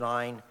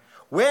9.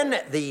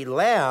 When the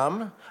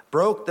Lamb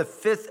broke the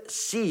fifth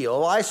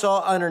seal, I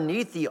saw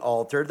underneath the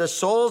altar the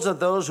souls of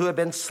those who had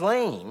been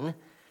slain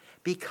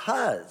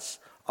because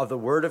of the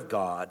word of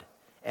God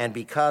and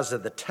because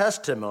of the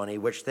testimony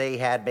which they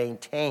had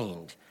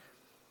maintained.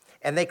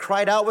 And they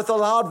cried out with a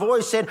loud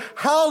voice, saying,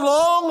 "How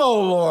long,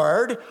 O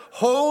Lord,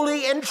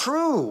 holy and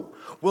true,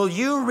 will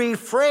you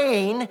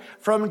refrain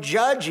from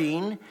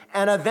judging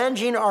and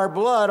avenging our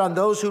blood on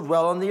those who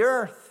dwell on the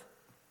earth?"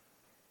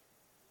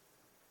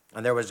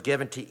 And there was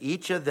given to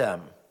each of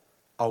them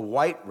a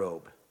white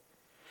robe.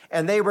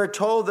 And they were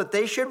told that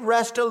they should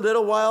rest a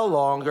little while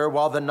longer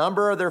while the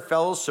number of their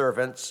fellow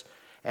servants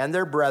and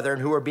their brethren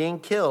who were being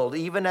killed,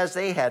 even as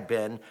they had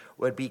been,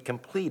 would be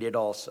completed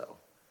also.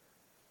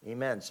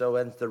 Amen. So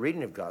ends the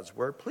reading of God's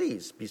word.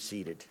 Please be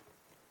seated.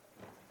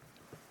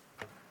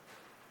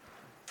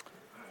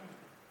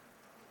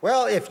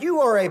 Well, if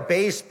you are a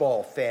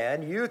baseball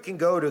fan, you can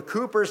go to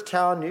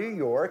Cooperstown, New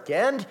York,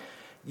 and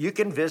you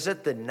can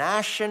visit the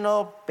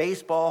National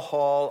Baseball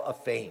Hall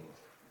of Fame.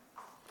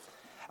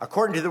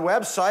 According to the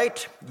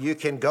website, you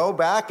can go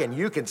back and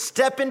you can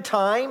step in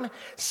time,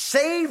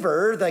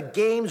 savor the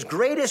game's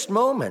greatest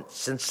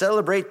moments, and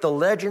celebrate the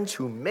legends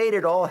who made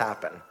it all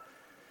happen.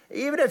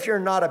 Even if you're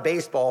not a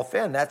baseball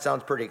fan, that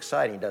sounds pretty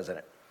exciting, doesn't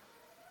it?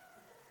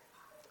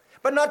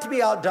 But not to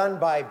be outdone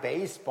by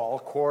baseball,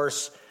 of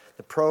course,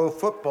 the Pro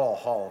Football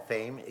Hall of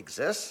Fame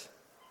exists.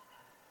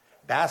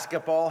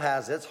 Basketball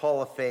has its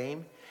Hall of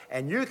Fame.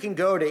 And you can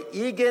go to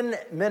Eagan,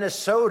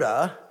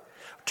 Minnesota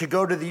to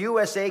go to the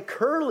USA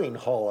Curling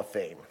Hall of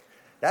Fame.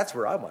 That's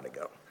where I want to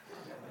go.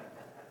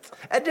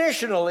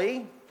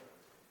 Additionally,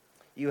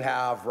 you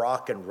have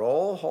Rock and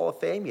Roll Hall of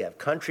Fame. You have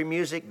country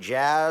music,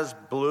 jazz,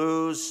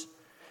 blues.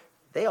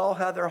 They all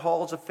have their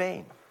halls of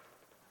fame.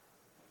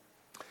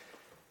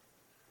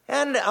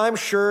 And I'm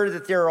sure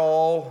that they're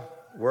all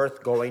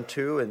worth going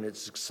to, and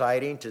it's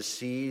exciting to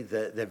see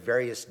the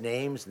various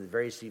names and the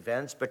various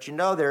events. But you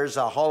know, there's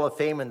a Hall of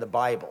Fame in the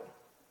Bible.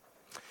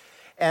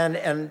 And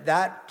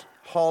that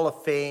Hall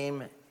of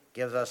Fame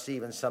gives us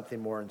even something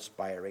more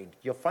inspiring.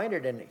 You'll find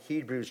it in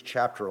Hebrews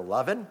chapter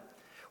 11,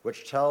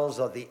 which tells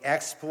of the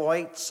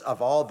exploits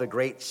of all the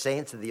great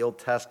saints of the Old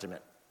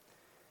Testament.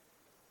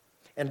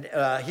 And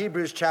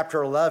Hebrews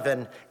chapter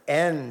 11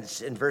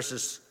 ends in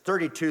verses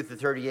 32 to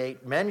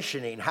 38,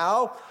 mentioning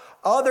how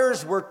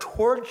others were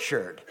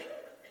tortured.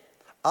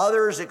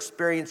 Others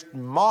experienced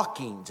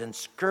mockings and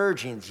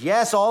scourgings,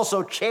 yes,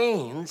 also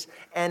chains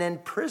and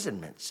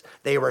imprisonments.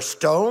 They were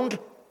stoned,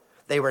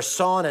 they were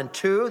sawn in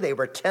two, they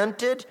were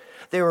tempted,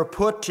 they were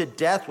put to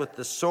death with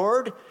the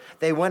sword.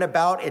 They went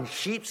about in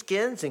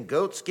sheepskins and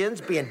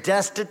goatskins, being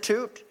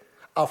destitute,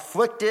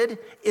 afflicted,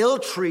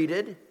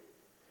 ill-treated,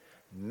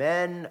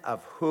 men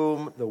of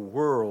whom the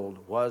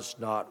world was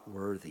not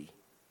worthy,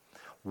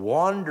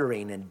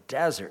 wandering in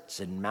deserts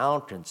and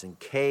mountains and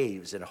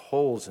caves and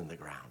holes in the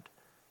ground.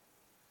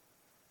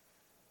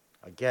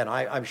 Again,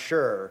 I'm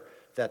sure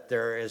that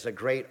there is a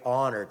great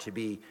honor to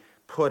be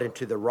put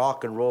into the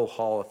Rock and Roll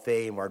Hall of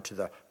Fame or to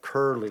the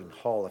Curling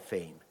Hall of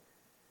Fame.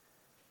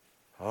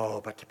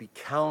 Oh, but to be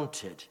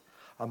counted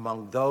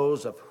among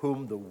those of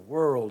whom the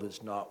world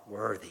is not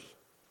worthy.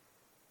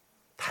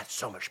 That's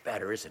so much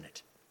better, isn't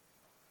it?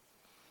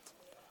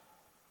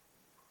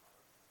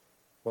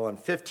 Well, in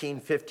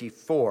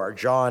 1554,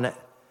 John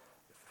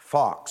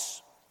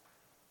Fox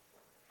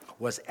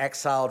was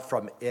exiled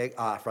from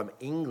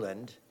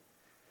England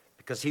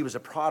because he was a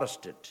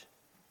Protestant.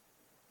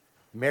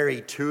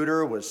 Mary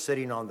Tudor was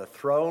sitting on the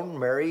throne.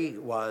 Mary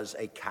was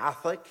a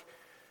Catholic.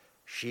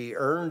 She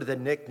earned the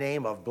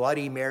nickname of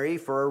Bloody Mary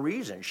for a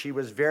reason. She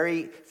was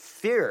very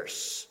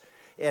fierce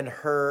in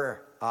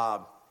her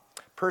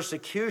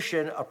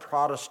persecution of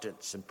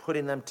Protestants and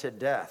putting them to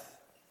death.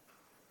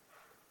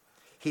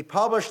 He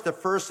published the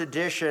first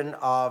edition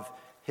of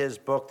his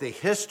book, The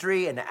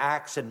History and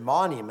Acts and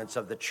Monuments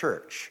of the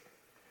Church,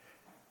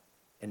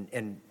 in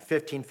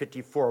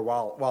 1554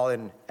 while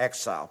in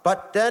exile.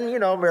 But then,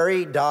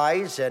 Mary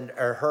dies, and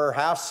her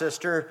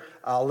half-sister,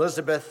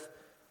 Elizabeth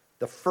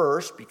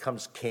I,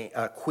 becomes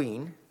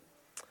queen.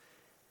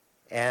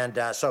 And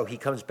so he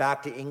comes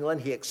back to England.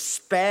 He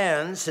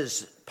expands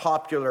his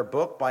popular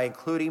book by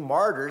including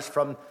martyrs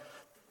from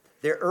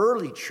the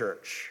early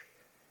church.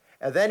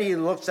 And then he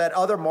looks at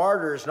other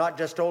martyrs, not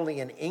just only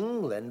in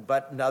England,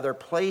 but in other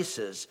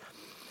places.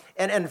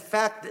 And in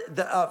fact,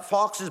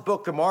 Fox's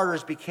Book of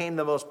Martyrs became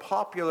the most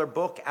popular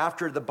book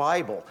after the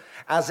Bible,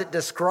 as it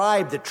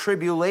described the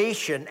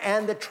tribulation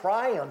and the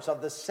triumphs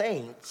of the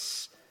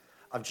saints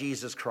of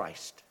Jesus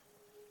Christ.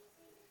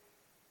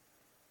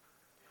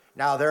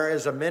 Now, there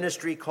is a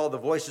ministry called the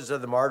Voices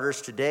of the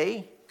Martyrs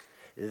today.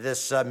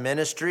 This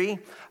ministry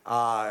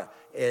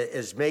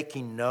is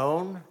making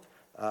known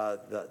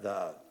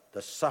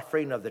the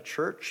suffering of the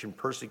church in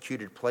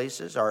persecuted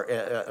places, or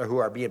who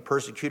are being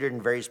persecuted in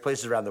various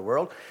places around the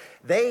world.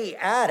 They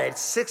added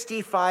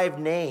 65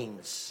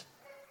 names,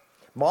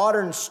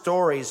 modern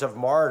stories of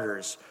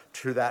martyrs,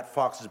 to that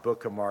Fox's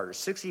Book of Martyrs.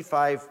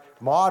 65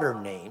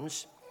 modern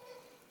names.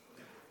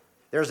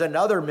 There's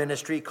another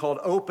ministry called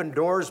Open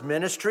Doors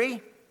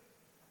Ministry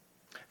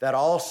that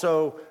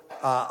also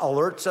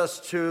alerts us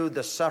to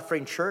the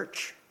suffering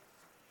church.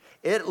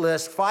 It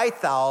lists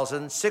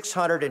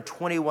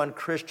 5,621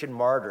 Christian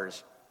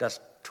martyrs. That's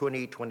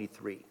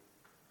 2023.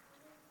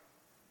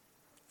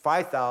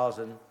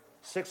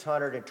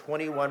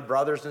 5,621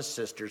 brothers and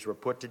sisters were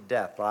put to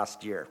death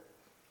last year.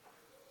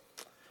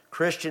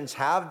 Christians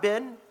have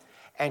been,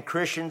 and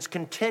Christians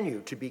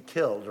continue to be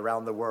killed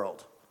around the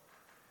world.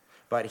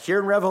 But here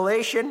in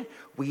Revelation,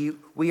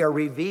 we are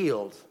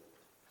revealed.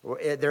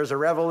 There's a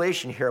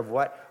revelation here of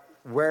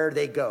where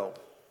they go,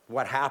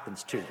 what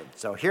happens to them.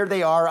 So here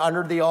they are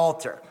under the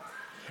altar.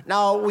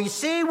 Now, we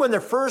see when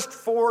the first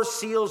 4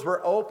 seals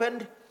were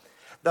opened,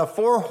 the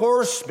 4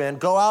 horsemen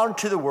go out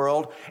into the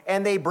world,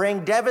 and they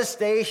bring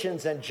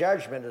devastations and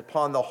judgment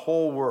upon the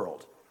whole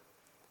world.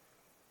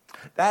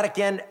 That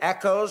again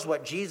echoes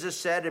what Jesus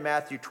said in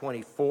Matthew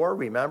 24,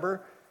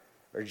 remember?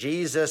 Where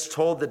Jesus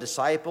told the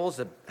disciples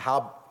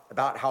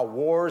about how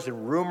wars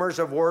and rumors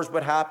of wars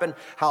would happen,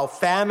 how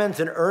famines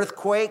and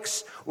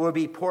earthquakes would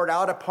be poured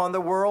out upon the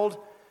world.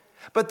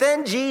 But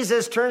then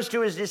Jesus turns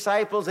to his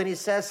disciples and he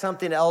says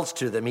something else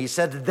to them. He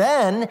said,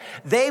 then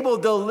they will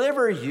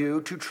deliver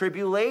you to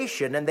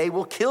tribulation and they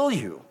will kill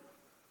you.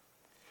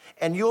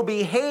 And you'll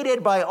be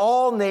hated by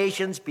all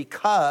nations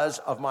because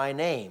of my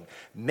name.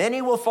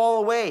 Many will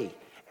fall away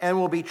and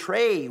will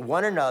betray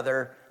one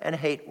another and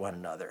hate one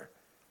another.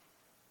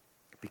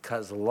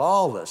 Because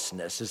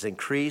lawlessness is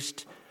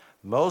increased,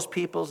 most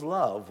people's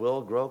love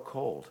will grow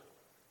cold.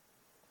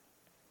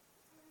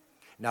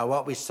 Now,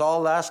 what we saw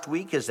last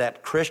week is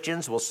that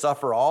Christians will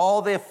suffer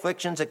all the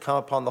afflictions that come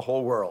upon the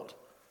whole world.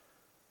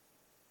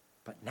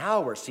 But now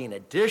we're seeing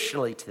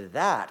additionally to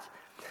that,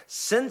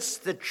 since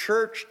the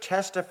church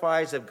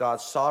testifies of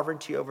God's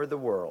sovereignty over the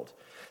world,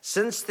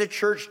 since the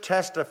church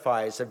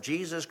testifies of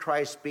Jesus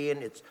Christ being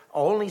its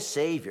only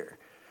Savior,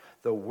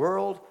 the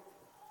world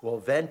will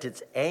vent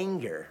its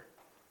anger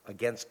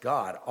against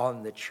God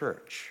on the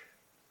church.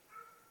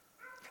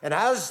 And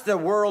as the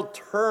world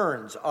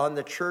turns on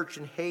the church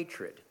in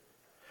hatred,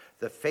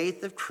 the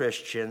faith of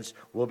Christians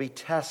will be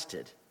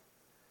tested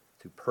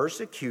through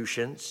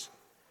persecutions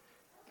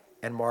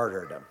and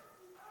martyrdom.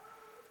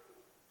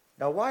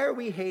 Now, why are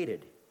we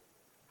hated?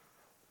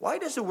 Why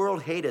does the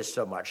world hate us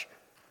so much?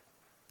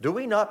 Do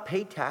we not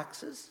pay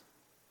taxes?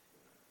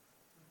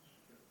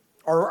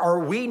 Or are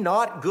we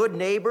not good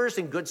neighbors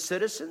and good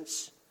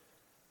citizens?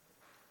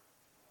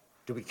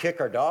 Do we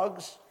kick our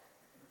dogs?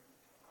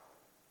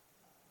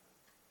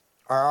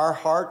 Are our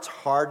hearts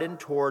hardened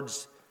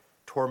towards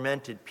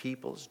tormented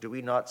peoples? Do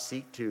we not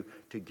seek to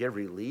give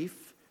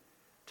relief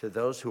to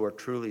those who are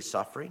truly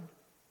suffering?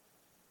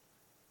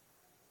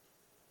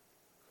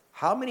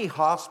 How many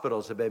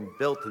hospitals have been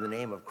built in the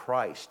name of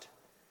Christ?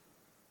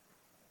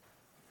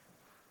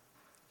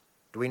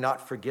 Do we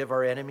not forgive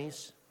our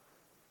enemies?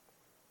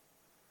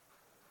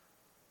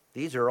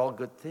 These are all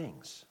good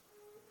things.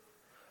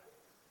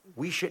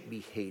 We shouldn't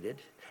be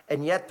hated,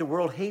 and yet the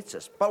world hates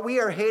us. But we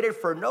are hated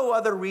for no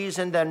other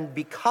reason than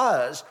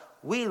because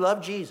we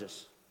love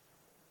Jesus.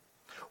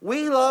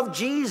 We love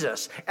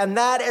Jesus, and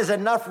that is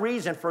enough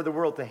reason for the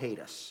world to hate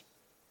us.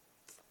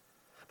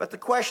 But the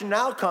question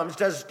now comes,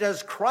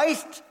 does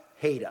Christ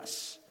hate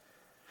us?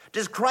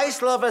 Does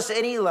Christ love us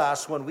any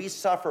less when we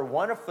suffer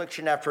one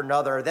affliction after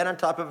another, then on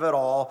top of it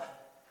all,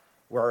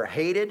 we're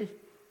hated,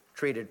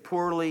 treated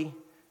poorly,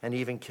 and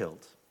even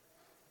killed?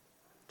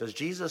 Does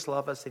Jesus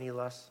love us any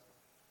less?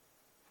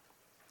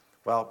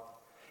 Well,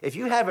 if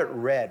you haven't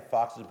read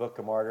Fox's Book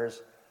of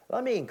Martyrs,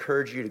 let me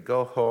encourage you to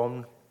go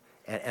home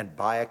and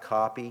buy a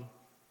copy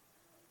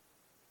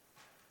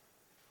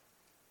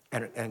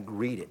and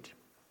read it.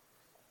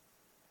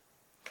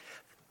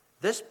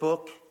 This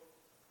book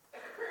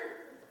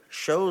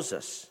shows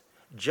us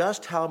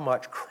just how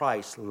much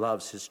Christ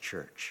loves his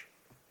church.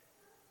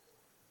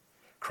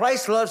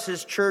 Christ loves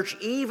his church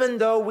even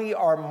though we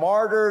are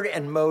martyred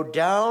and mowed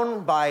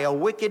down by a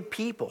wicked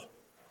people.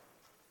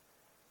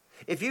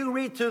 If you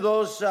read through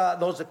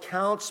those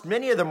accounts,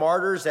 many of the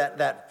martyrs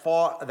that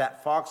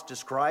Fox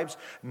describes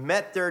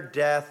met their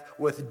death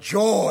with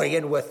joy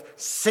and with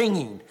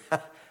singing.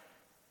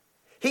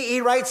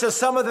 He writes of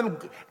some of them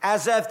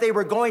as if they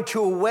were going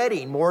to a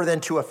wedding more than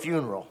to a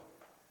funeral.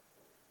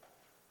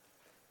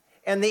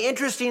 And the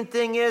interesting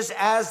thing is,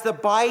 as the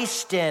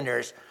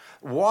bystanders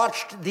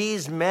watched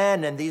these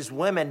men and these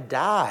women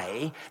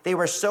die, they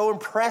were so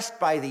impressed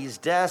by these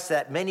deaths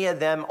that many of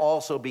them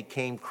also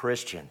became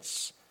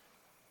Christians.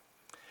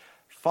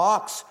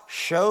 Fox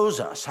shows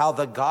us how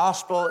the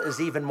gospel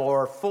is even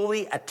more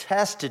fully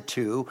attested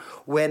to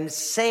when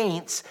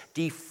saints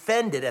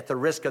defend it at the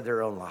risk of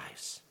their own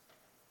lives.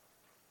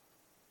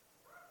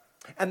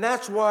 And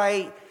that's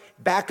why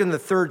back in the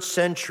 3rd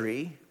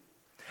century,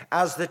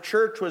 as the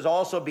church was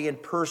also being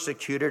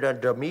persecuted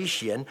under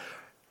Domitian,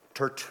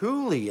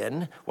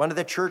 Tertullian, one of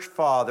the church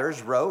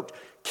fathers, wrote,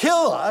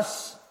 "Kill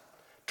us,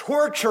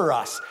 torture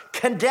us,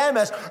 condemn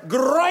us,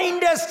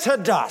 grind us to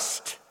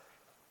dust.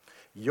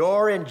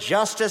 Your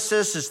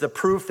injustices is the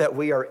proof that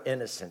we are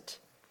innocent.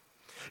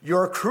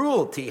 Your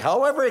cruelty,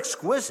 however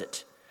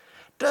exquisite,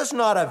 does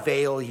not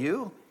avail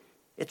you.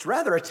 It's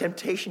rather a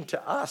temptation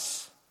to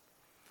us.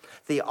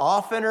 The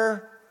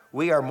oftener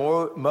we are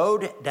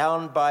mowed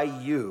down by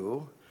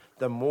you,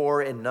 the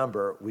more in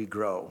number we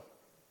grow.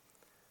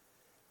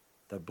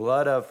 The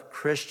blood of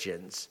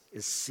Christians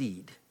is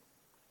seed.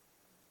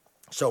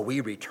 So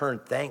we return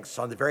thanks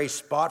on the very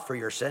spot for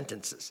your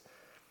sentences.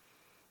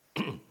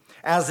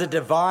 As the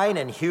divine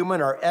and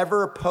human are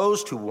ever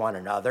opposed to one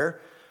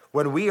another,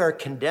 when we are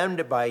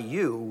condemned by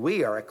you,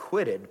 we are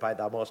acquitted by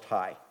the Most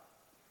High.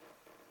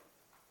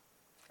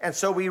 And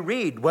so we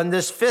read, when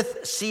this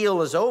fifth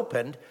seal is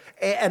opened,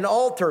 an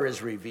altar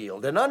is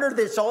revealed. And under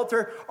this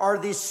altar are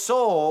the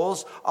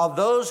souls of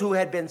those who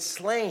had been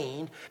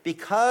slain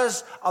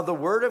because of the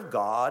word of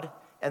God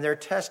and their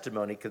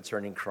testimony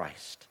concerning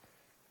Christ.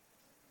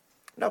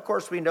 Now, of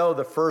course, we know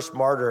the first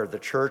martyr of the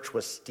church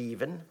was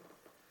Stephen,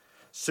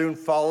 soon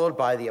followed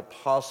by the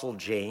apostle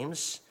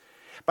James.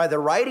 By the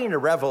writing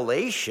of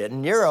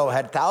Revelation, Nero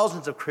had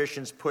thousands of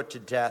Christians put to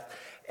death.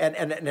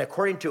 And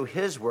according to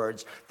his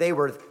words, they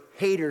were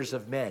haters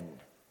of men,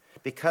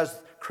 because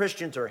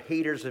Christians are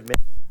haters of men.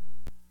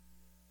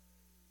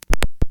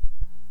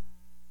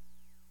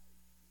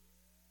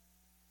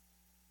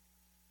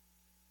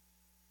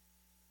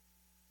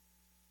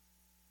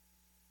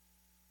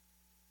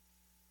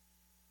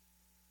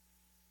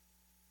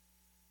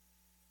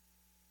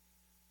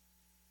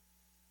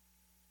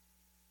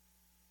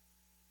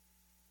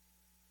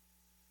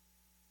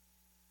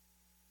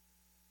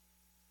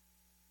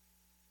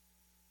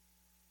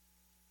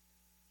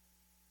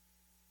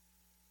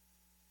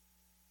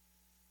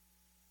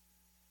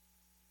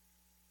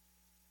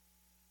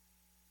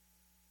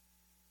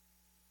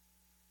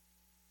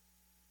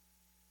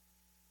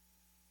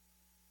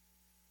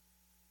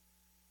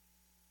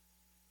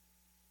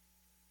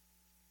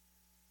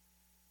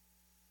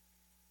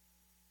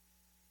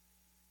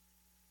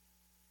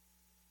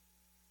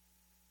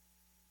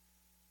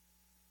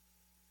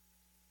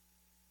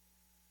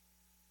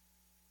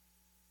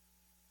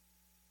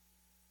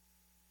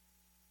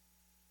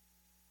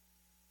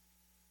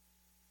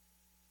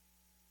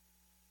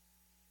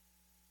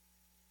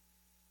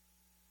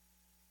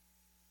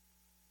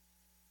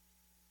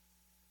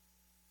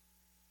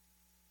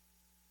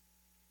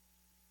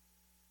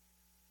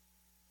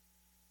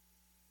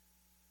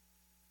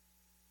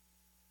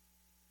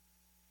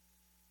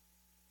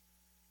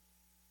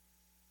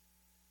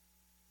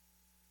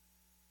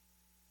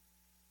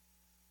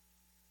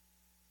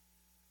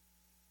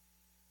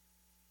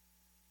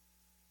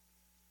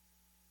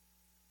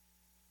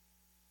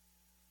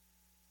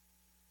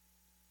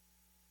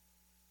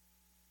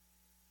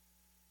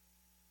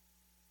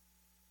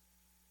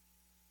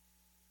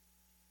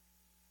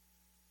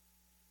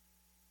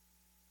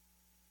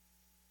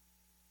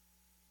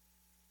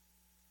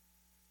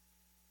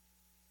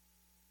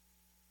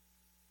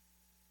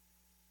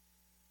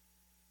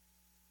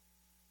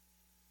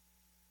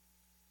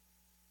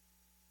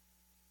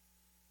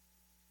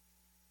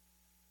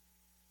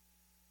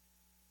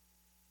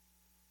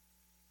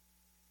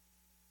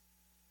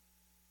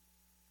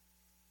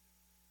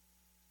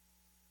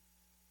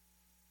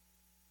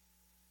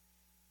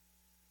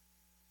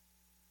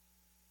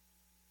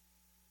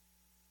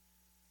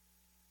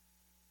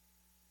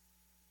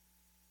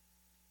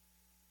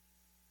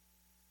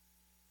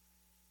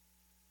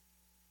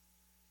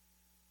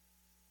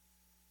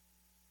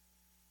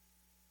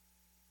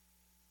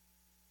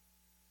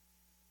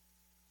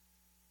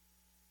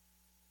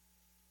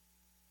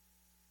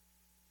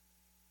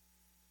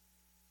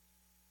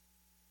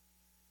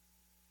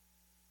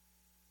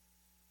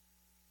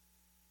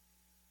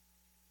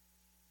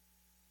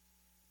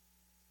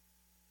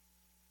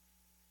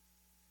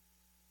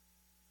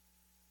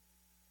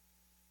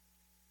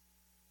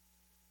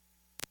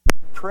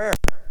 Prayer.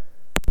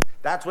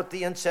 That's what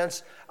the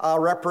incense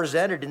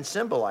represented and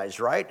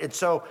symbolized, right? And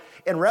so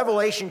in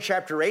Revelation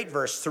chapter 8,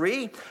 verse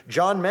 3,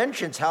 John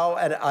mentions how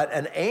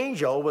an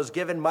angel was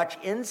given much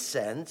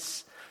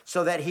incense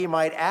so that he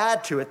might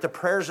add to it the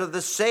prayers of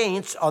the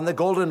saints on the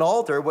golden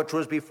altar, which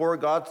was before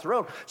God's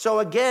throne. So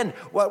again,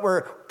 what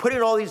we're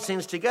putting all these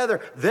things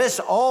together, this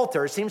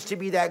altar seems to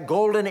be that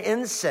golden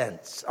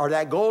incense, or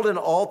that golden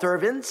altar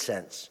of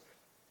incense.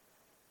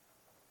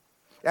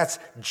 That's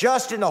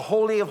just in the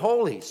Holy of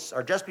Holies,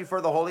 or just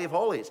before the Holy of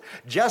Holies,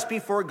 just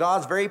before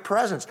God's very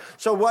presence.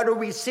 So what are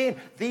we seeing?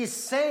 These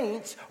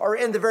saints are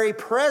in the very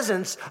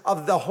presence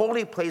of the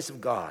holy place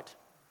of God.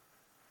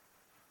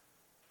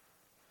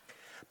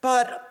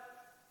 But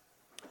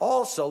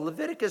also,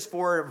 Leviticus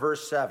 4,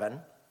 verse 7,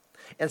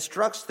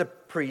 instructs the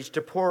priest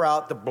to pour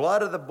out the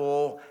blood of the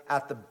bull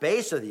at the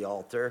base of the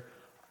altar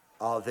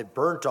of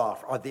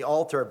the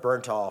altar of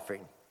burnt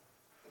offering.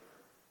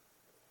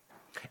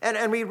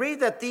 And we read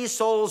that these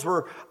souls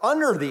were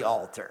under the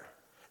altar.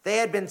 They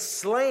had been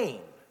slain.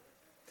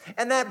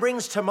 And that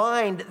brings to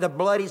mind the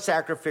bloody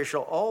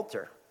sacrificial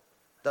altar,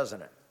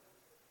 doesn't it?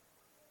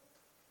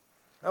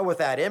 Now, with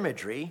that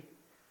imagery,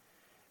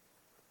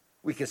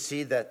 we can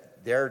see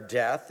that their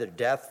death, the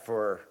death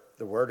for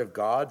the Word of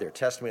God, their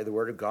testimony of the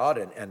Word of God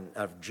and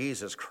of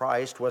Jesus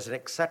Christ was an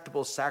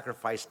acceptable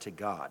sacrifice to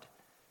God.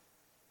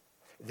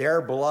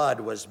 Their blood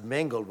was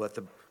mingled with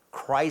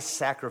Christ's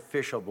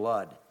sacrificial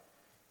blood.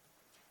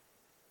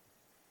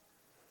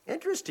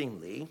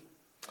 Interestingly,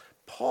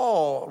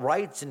 Paul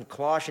writes in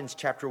Colossians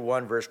chapter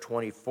 1, verse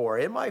 24,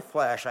 "In my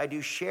flesh I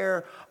do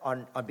share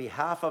on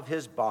behalf of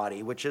his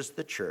body, which is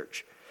the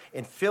church,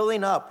 in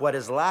filling up what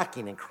is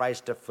lacking in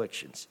Christ's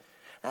afflictions."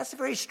 That's a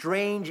very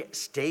strange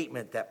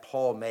statement that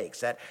Paul makes,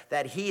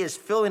 that he is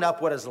filling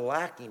up what is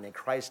lacking in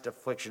Christ's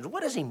afflictions.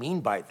 What does he mean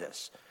by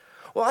this?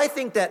 Well, I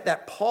think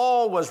that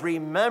Paul was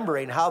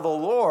remembering how the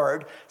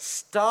Lord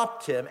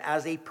stopped him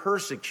as a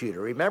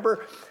persecutor.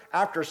 Remember,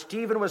 after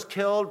Stephen was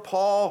killed,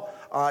 Paul,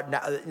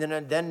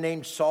 then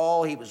named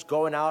Saul, he was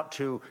going out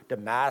to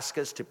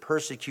Damascus to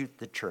persecute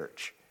the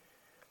church.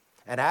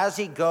 And as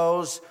he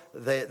goes,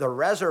 the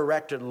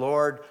resurrected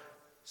Lord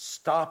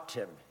stopped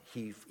him.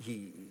 He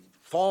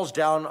falls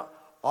down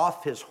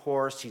off his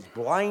horse, he's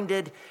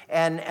blinded,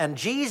 and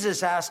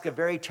Jesus asked a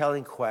very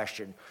telling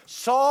question.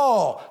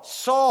 "Saul,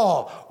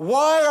 Saul,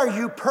 why are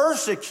you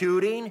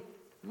persecuting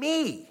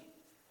me?"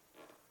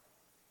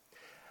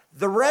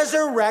 The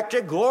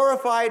resurrected,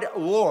 glorified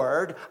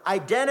Lord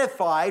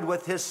identified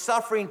with his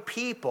suffering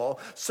people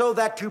so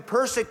that to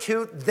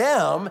persecute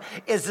them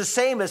is the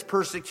same as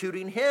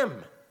persecuting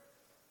him.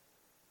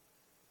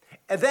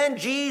 And then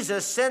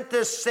Jesus sent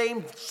this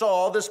same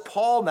Saul, this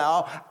Paul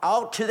now,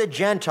 out to the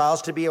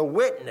Gentiles to be a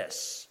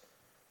witness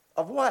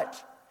of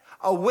what?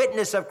 A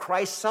witness of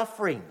Christ's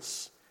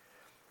sufferings.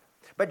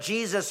 But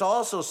Jesus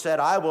also said,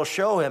 "I will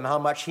show him how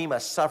much he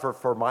must suffer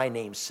for my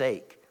name's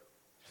sake."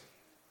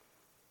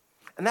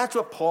 And that's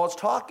what Paul's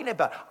talking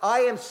about.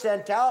 I am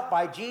sent out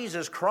by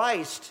Jesus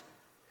Christ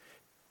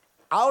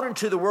out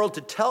into the world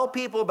to tell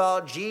people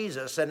about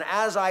Jesus. And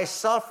as I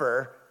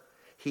suffer,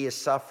 he is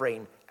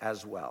suffering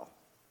as well.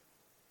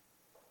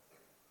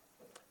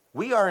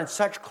 We are in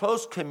such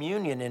close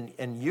communion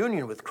and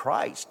union with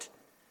Christ,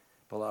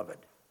 beloved,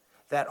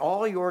 that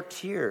all your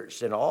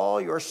tears and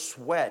all your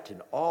sweat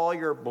and all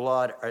your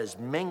blood is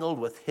mingled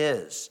with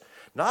his.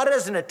 Not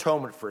as an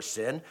atonement for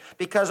sin,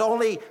 because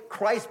only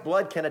Christ's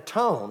blood can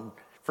atone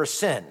for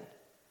sin.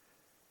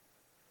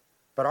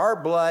 But our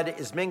blood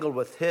is mingled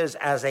with his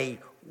as a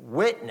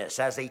witness,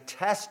 as a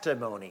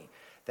testimony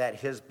that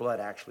his blood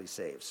actually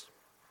saves.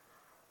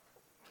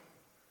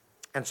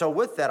 And so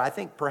with that, I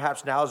think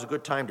perhaps now is a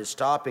good time to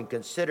stop and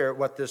consider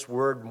what this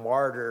word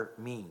martyr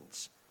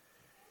means.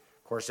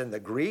 Of course, in the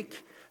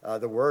Greek,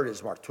 the word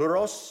is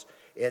martyros.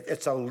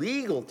 It's a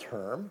legal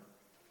term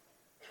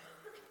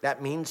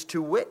that means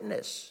to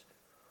witness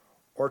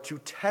or to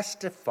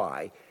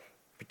testify,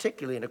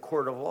 particularly in a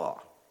court of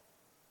law.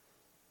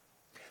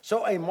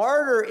 So a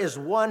martyr is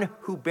one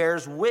who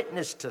bears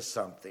witness to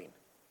something.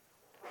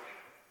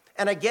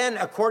 And again,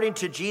 according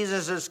to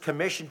Jesus'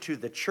 commission to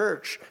the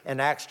church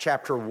in Acts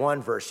chapter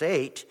 1, verse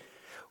 8,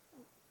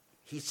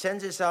 he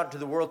sends us out to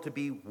the world to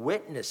be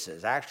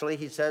witnesses. Actually,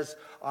 he says,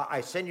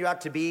 "I send you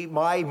out to be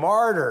my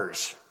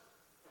martyrs."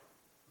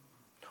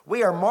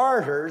 We are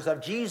martyrs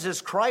of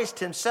Jesus Christ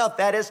himself.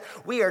 That is,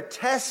 we are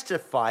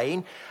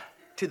testifying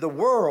to the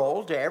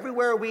world, to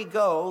everywhere we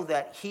go,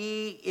 that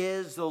he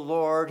is the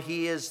Lord,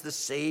 he is the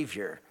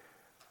Savior.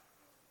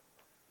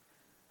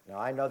 Now,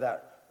 I know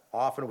that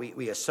often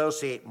we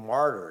associate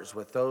martyrs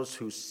with those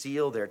who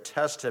seal their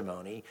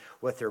testimony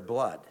with their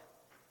blood.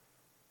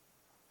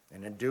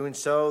 And in doing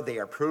so, they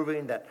are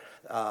proving that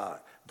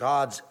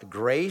God's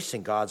grace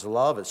and God's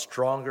love is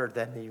stronger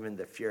than even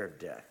the fear of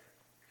death.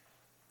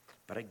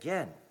 But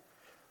again,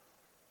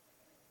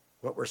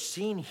 what we're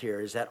seeing here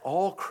is that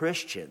all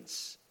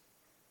Christians,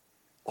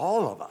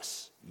 all of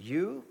us,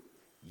 you,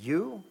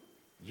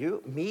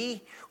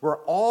 me,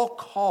 we're all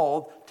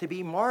called to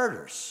be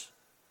martyrs.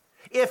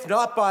 If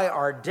not by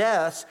our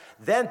deaths,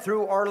 then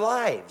through our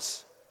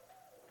lives.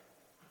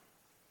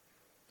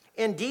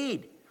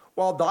 Indeed,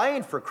 while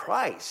dying for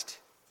Christ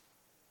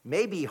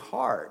may be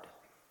hard,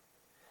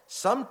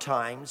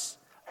 sometimes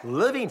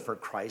living for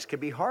Christ can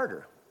be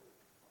harder.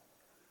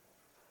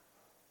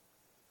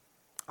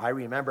 I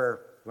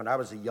remember when I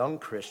was a young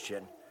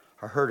Christian,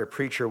 I heard a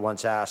preacher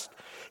once asked,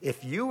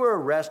 "If you were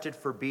arrested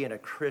for being a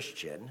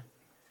Christian,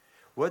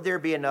 would there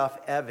be enough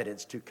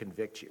evidence to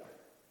convict you?"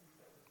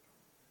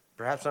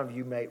 Perhaps some of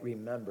you may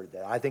remember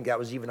that. I think that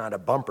was even on a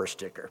bumper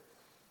sticker.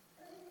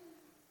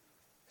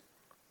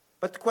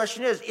 But the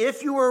question is,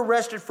 if you were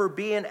arrested for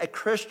being a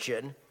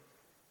Christian,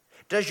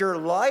 does your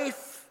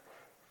life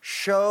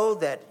show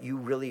that you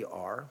really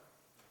are?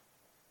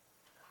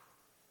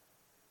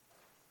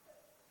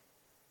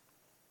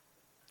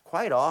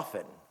 Quite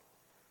often,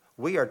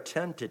 we are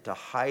tempted to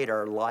hide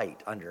our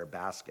light under a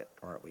basket,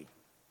 aren't we?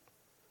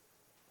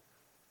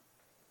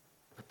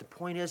 But the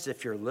point is,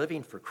 if you're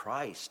living for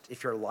Christ,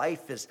 if your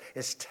life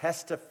is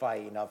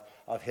testifying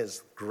of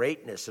his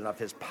greatness and of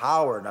his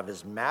power and of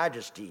his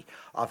majesty,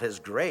 of his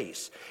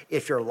grace,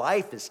 if your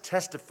life is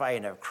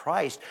testifying of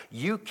Christ,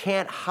 you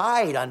can't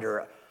hide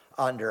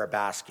under a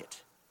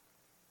basket.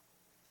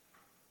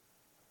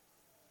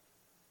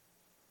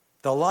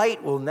 The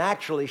light will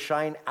naturally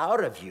shine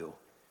out of you.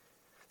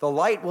 The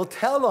light will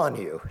tell on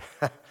you.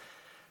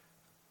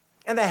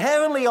 And the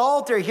heavenly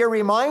altar here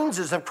reminds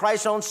us of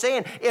Christ's own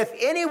saying, if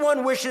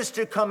anyone wishes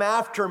to come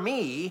after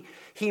me,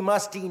 he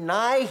must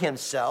deny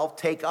himself,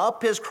 take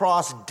up his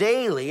cross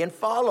daily, and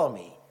follow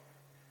me.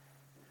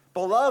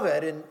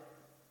 Beloved, in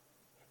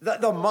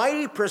the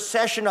mighty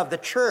procession of the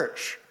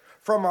church,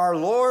 from our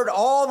Lord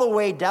all the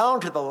way down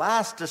to the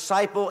last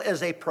disciple,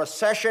 is a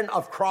procession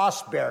of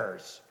cross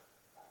bearers.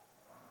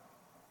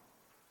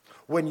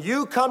 When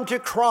you come to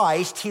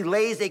Christ, he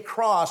lays a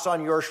cross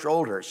on your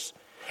shoulders.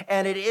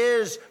 And it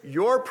is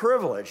your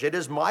privilege, it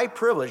is my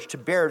privilege to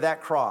bear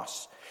that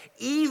cross,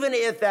 even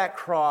if that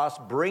cross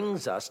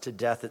brings us to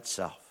death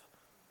itself.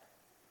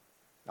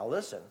 Now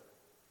listen,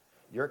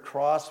 your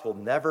cross will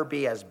never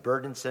be as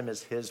burdensome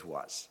as his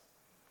was,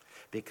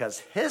 because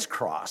his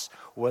cross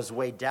was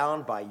weighed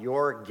down by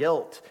your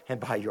guilt and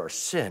by your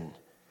sin.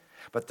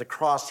 But the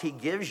cross he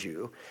gives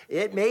you,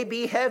 it may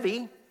be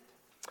heavy.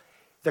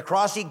 The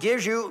cross he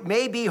gives you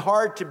may be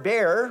hard to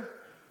bear,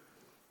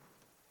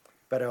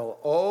 but it'll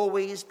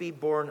always be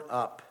borne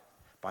up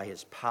by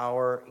his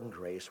power and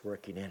grace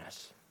working in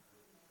us.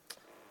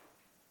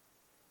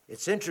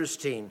 It's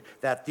interesting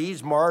that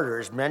these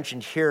martyrs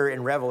mentioned here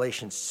in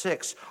Revelation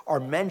 6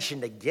 are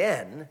mentioned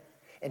again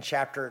in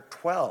chapter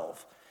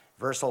 12,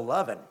 verse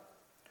 11,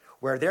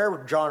 where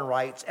there John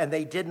writes, and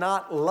they did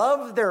not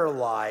love their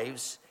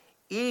lives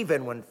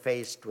even when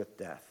faced with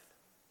death.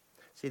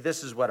 See,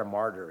 this is what a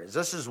martyr is.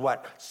 This is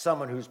what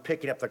someone who's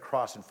picking up the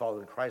cross and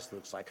following Christ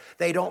looks like.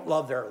 They don't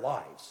love their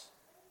lives,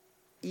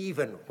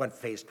 even when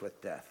faced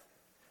with death.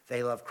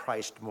 They love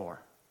Christ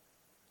more.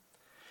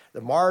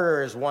 The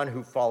martyr is one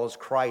who follows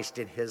Christ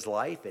in his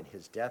life, in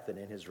his death, and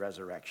in his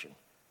resurrection.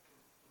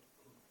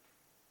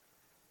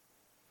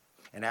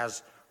 And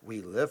as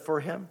we live for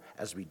him,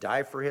 as we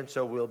die for him,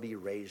 so we'll be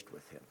raised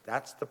with him.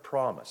 That's the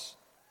promise.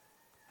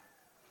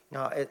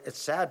 Now, it's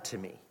sad to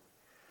me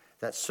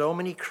that so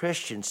many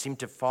Christians seem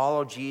to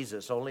follow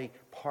Jesus only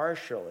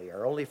partially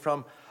or only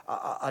from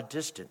a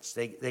distance.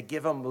 They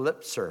give him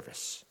lip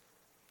service.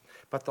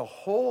 But the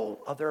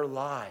whole of their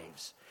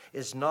lives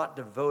is not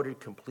devoted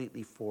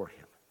completely for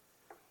him.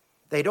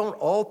 They don't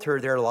alter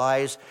their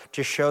lives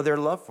to show their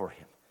love for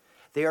him.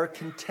 They are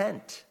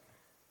content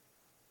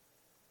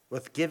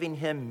with giving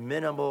him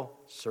minimal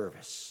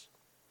service.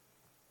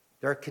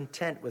 They're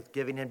content with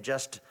giving him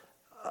just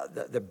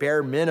the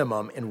bare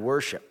minimum in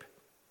worship.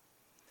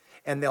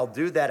 And they'll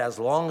do that as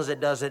long as it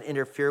doesn't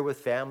interfere with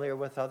family or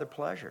with other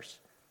pleasures.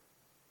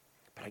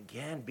 But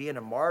again, being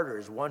a martyr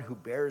is one who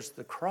bears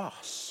the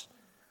cross.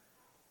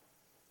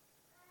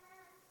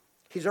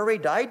 He's already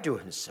died to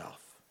himself.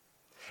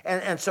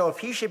 And so if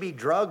he should be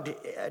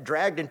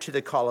dragged into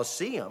the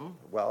Colosseum,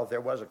 well,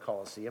 there was a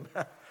Colosseum.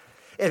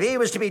 If he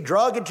was to be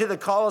dragged into the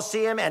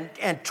Colosseum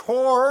and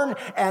torn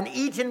and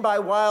eaten by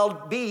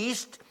wild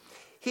beasts,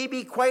 he'd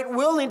be quite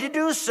willing to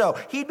do so.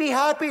 He'd be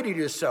happy to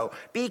do so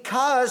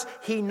because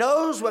he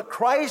knows what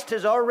Christ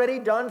has already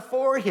done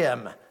for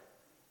him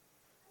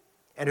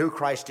and who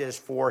Christ is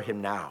for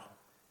him now.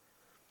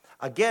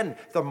 Again,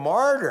 the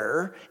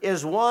martyr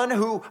is one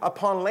who,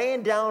 upon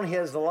laying down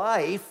his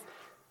life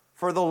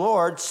for the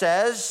Lord,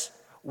 says,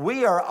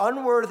 we are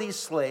unworthy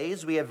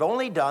slaves. We have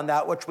only done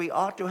that which we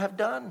ought to have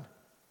done.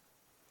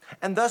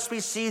 And thus we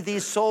see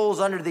these souls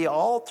under the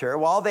altar,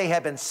 while they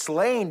have been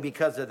slain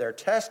because of their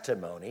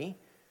testimony,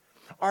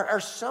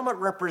 are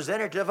somewhat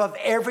representative of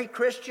every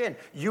Christian,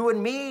 you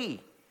and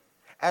me,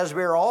 as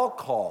we're all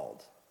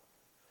called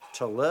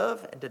to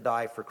live and to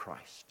die for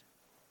Christ.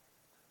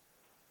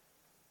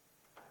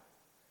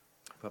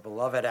 But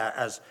beloved,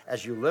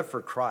 as you live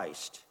for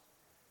Christ,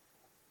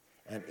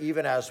 and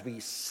even as we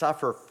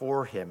suffer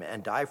for him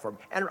and die for him,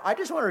 and I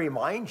just want to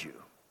remind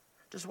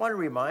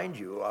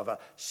you of a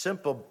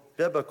simple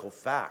biblical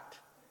fact.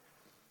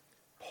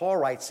 Paul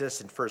writes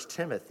this in 1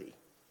 Timothy.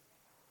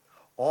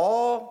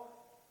 All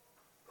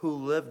who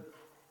live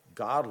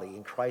godly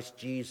in Christ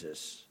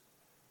Jesus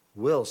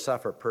will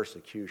suffer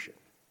persecution.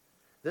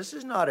 This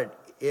is not an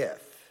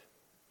if.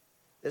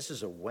 This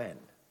is a when.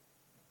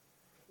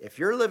 If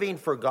you're living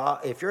for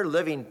God, if you're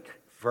living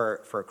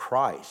for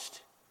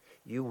Christ,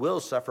 you will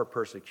suffer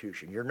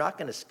persecution. You're not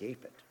going to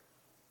escape it.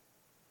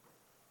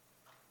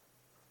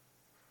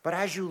 But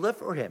as you live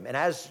for him, and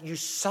as you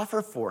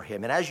suffer for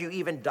him, and as you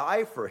even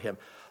die for him,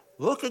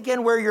 look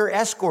again where you're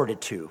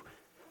escorted to.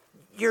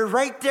 You're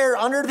right there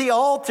under the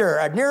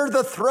altar, near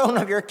the throne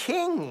of your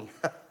king.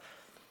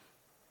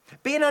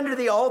 Being under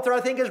the altar,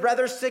 I think, is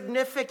rather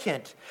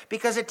significant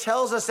because it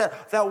tells us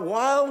that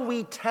while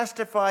we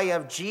testify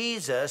of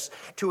Jesus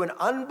to an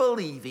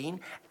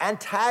unbelieving,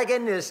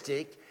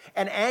 antagonistic,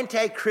 and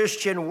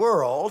anti-Christian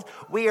world,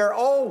 we are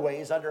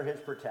always under his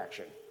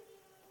protection.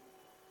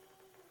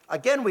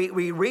 Again,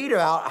 we read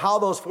about how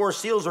those four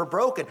seals are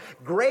broken.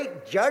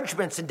 Great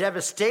judgments and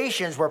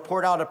devastations were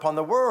poured out upon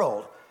the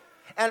world.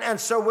 And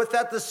so with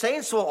that, the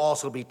saints will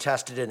also be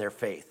tested in their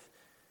faith.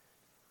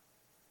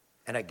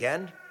 And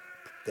again,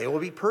 they will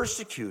be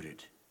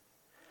persecuted.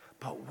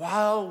 But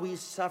while we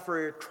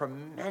suffer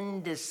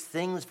tremendous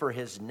things for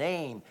his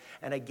name,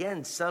 and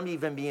again, some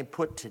even being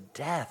put to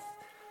death,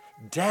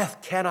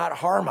 death cannot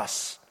harm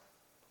us.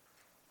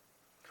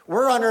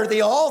 We're under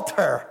the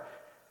altar.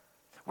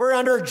 We're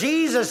under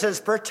Jesus'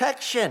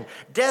 protection.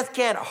 Death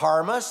can't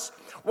harm us.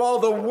 While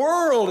the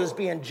world is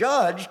being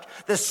judged,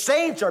 the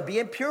saints are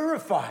being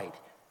purified.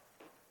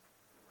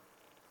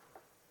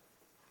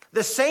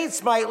 The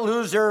saints might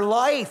lose their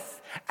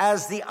life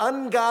as the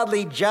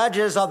ungodly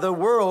judges of the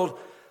world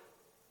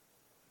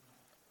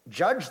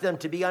judge them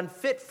to be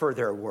unfit for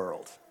their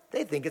world.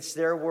 They think it's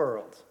their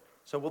world,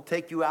 so we'll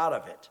take you out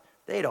of it.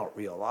 They don't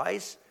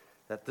realize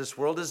that this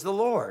world is the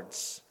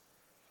Lord's.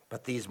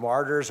 But these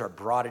martyrs are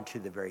brought into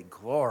the very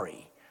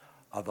glory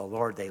of the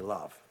Lord they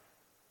love.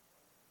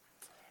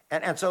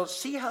 And so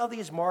see how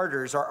these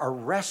martyrs are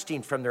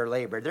resting from their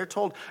labor. They're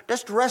told,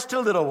 just rest a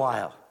little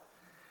while.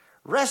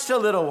 Rest a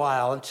little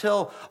while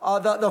until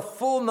the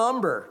full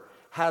number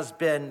has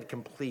been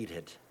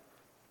completed.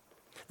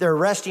 They're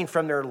resting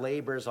from their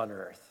labors on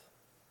earth.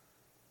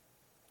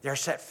 They're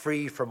set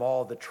free from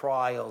all the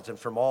trials and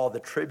from all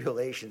the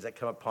tribulations that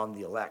come upon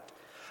the elect.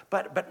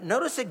 But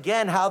notice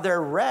again how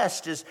their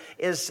rest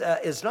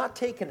is not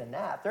taking a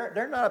nap.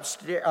 They're not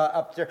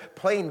up there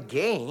playing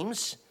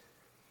games.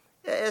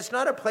 It's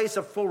not a place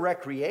of full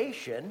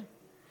recreation.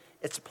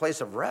 It's a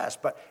place of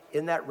rest. But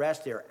in that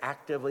rest, they are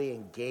actively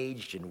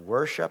engaged in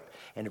worship.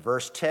 In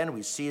verse 10,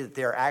 we see that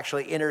they're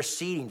actually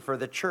interceding for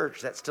the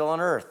church that's still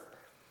on earth.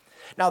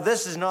 Now,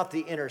 this is not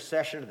the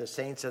intercession of the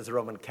saints as the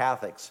Roman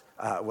Catholics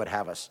would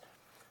have us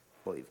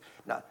believe.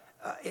 Now,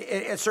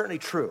 it's certainly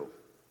true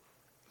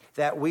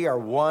that we are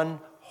one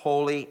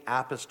holy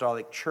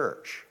apostolic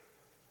church.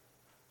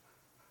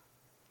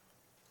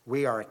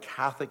 We are a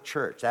Catholic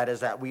church. That is,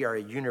 that we are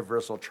a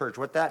universal church.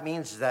 What that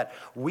means is that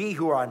we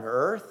who are on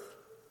earth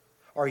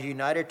are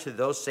united to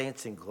those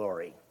saints in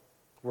glory.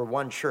 We're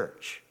one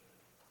church.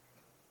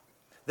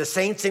 The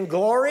saints in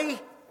glory,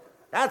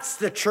 that's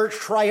the church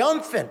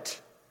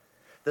triumphant.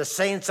 The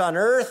saints on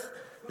earth,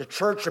 the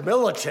church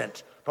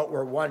militant, but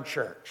we're one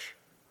church.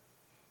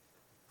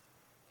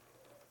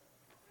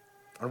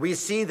 And we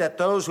see that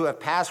those who have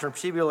passed from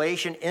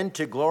tribulation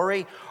into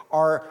glory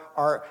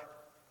are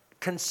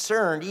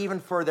concerned even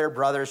for their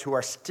brothers who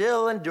are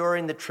still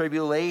enduring the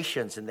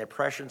tribulations and the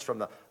oppressions from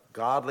the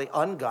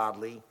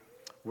ungodly,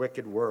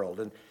 wicked world.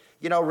 And,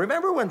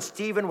 remember when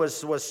Stephen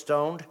was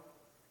stoned?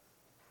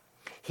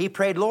 He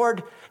prayed,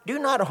 Lord, do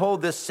not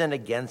hold this sin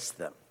against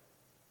them.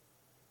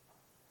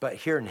 But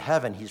here in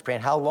heaven, he's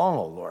praying, how long,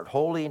 O Lord,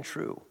 holy and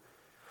true,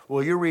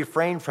 will you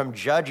refrain from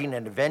judging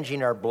and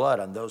avenging our blood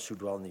on those who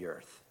dwell on the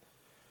earth?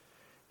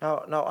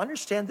 Now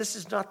understand, this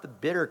is not the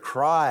bitter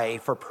cry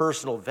for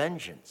personal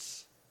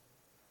vengeance.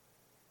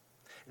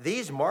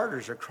 These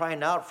martyrs are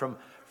crying out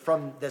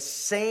from the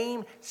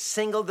same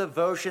single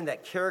devotion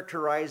that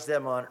characterized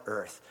them on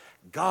earth.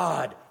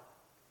 God,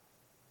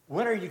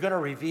 when are you going to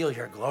reveal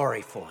your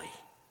glory fully?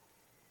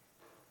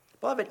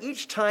 Beloved,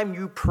 each time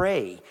you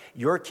pray,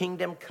 your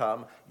kingdom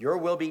come, your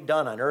will be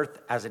done on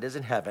earth as it is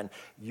in heaven,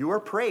 you are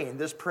praying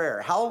this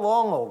prayer. How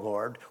long, O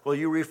Lord, will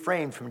you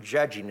refrain from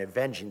judging and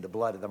avenging the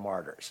blood of the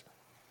martyrs?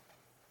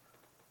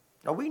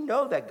 Now, we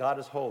know that God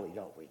is holy,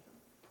 don't we?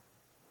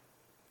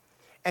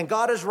 And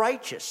God is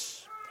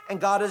righteous, and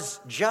God is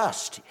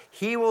just.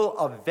 He will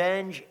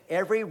avenge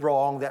every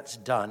wrong that's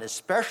done,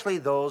 especially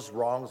those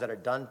wrongs that are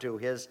done to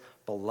his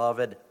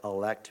beloved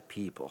elect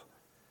people.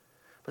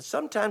 But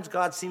sometimes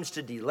God seems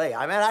to delay.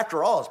 I mean,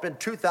 after all, it's been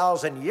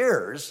 2,000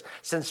 years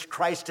since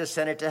Christ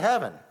ascended to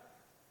heaven.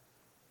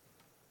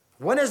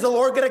 When is the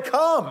Lord going to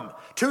come?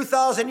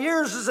 2,000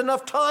 years is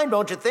enough time,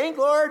 don't you think,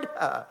 Lord?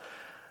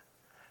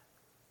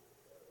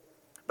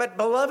 But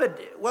beloved,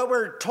 what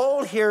we're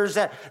told here is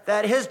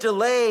that his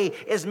delay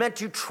is meant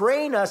to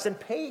train us in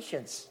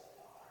patience.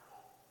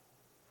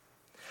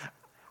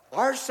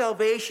 Our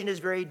salvation is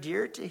very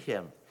dear to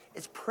him.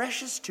 It's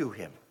precious to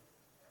him.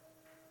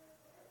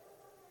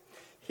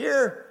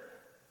 Here,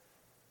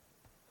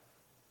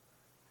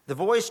 the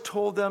voice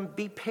told them,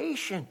 be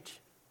patient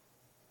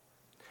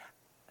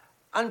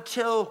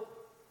until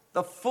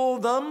the full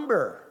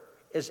number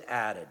is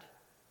added.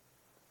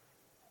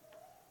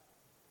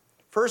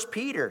 1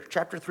 Peter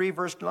chapter 3,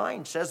 verse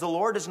 9 says, the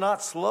Lord is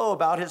not slow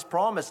about his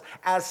promise,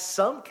 as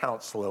some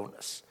count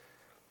slowness.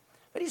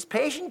 But he's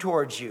patient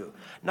towards you,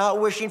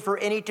 not wishing for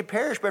any to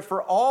perish, but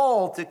for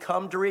all to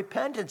come to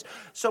repentance.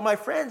 So, my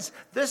friends,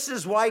 this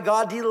is why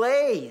God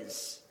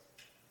delays.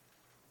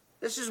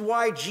 This is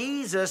why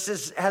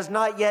Jesus has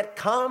not yet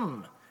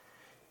come.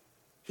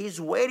 He's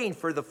waiting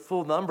for the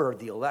full number of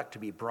the elect to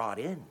be brought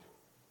in.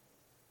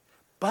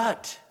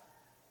 But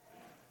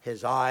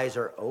his eyes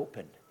are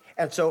open.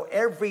 And so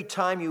every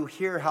time you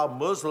hear how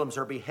Muslims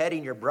are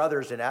beheading your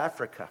brothers in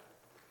Africa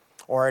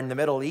or in the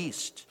Middle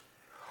East,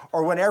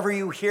 or whenever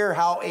you hear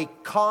how a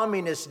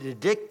communist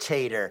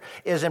dictator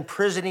is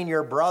imprisoning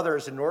your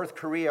brothers in North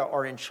Korea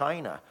or in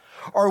China,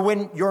 or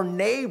when your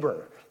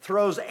neighbor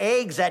throws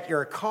eggs at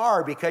your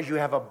car because you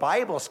have a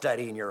Bible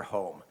study in your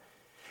home,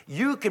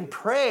 you can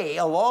pray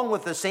along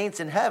with the saints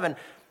in heaven,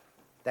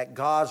 that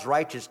God's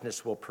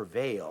righteousness will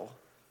prevail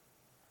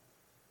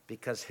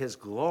because his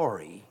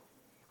glory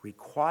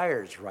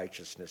requires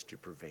righteousness to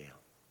prevail.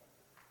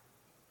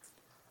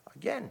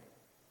 Again,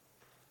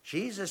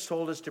 Jesus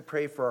told us to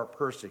pray for our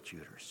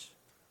persecutors.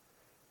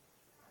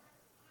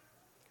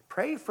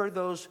 Pray for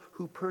those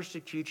who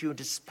persecute you and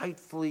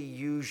despitefully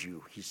use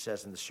you, he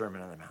says in the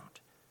Sermon on the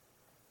Mount.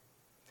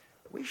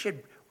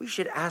 We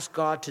should ask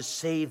God to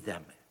save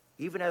them,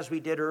 even as we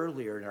did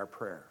earlier in our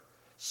prayer.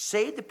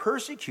 Save the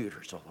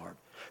persecutors, O Lord.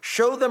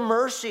 Show them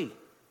mercy.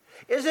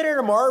 Isn't it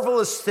a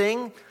marvelous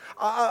thing?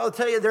 I'll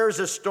tell you, there's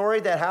a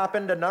story that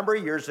happened a number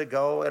of years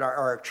ago in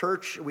our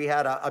church. We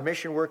had a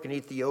mission work in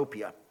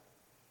Ethiopia.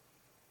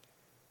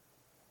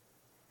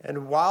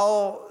 And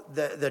while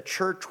the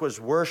church was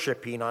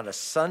worshiping on a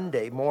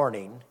Sunday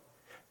morning,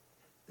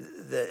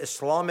 the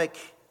Islamic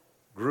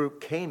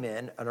group came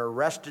in and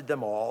arrested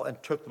them all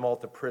and took them all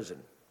to prison.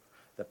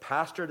 The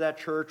pastor of that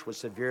church was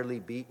severely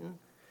beaten.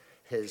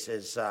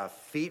 His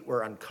feet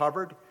were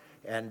uncovered,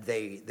 and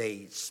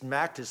they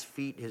smacked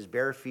his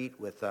bare feet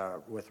with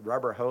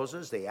rubber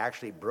hoses. They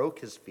actually broke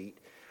his feet.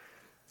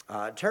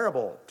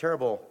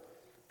 Terrible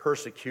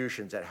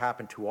persecutions that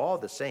happened to all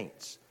the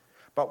saints.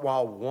 But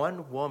while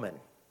one woman,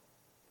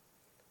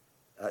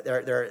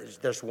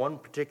 there's one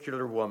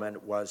particular woman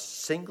was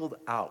singled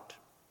out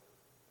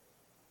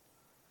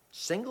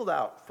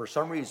for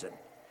some reason.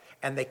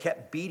 And they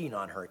kept beating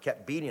on her,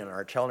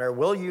 telling her,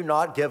 will you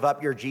not give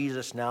up your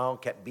Jesus now?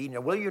 Kept beating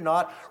her. Will you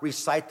not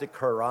recite the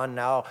Quran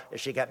now? And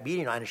she kept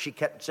beating on her, and she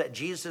kept saying,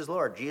 Jesus is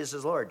Lord, Jesus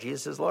is Lord,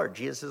 Jesus is Lord,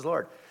 Jesus is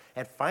Lord.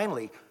 And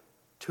finally,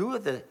 two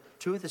of the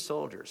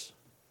soldiers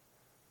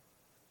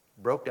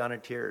broke down in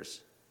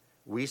tears.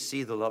 We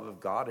see the love of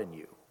God in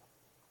you.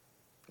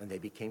 And they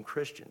became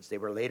Christians. They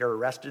were later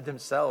arrested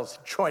themselves,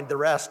 joined the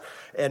rest,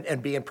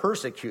 and being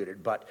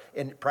persecuted,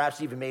 and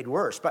perhaps even made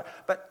worse.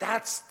 But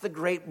that's the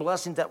great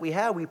blessing that we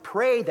have. We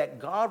pray that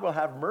God will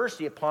have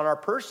mercy upon our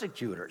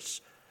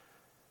persecutors.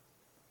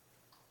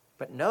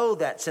 But know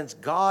that since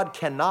God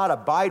cannot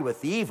abide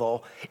with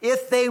evil,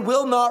 if they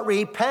will not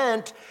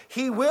repent,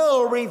 he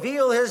will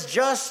reveal his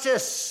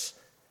justice.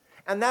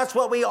 And that's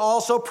what we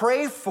also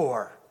pray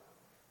for.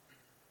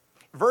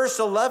 Verse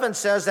 11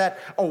 says that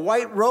a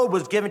white robe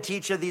was given to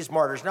each of these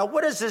martyrs. Now,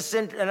 what is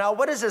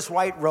this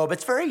white robe?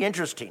 It's very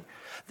interesting.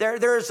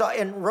 There's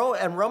in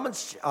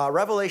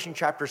Revelation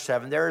chapter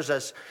 7, there's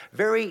this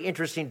very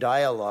interesting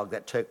dialogue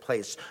that took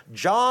place.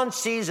 John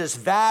sees this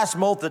vast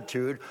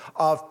multitude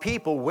of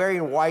people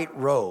wearing white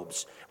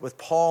robes with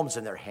palms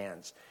in their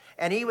hands.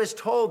 And he was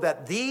told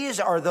that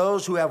these are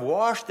those who have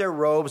washed their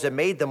robes and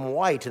made them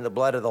white in the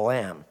blood of the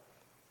Lamb.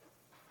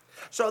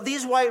 So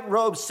these white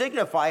robes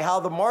signify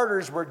how the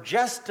martyrs were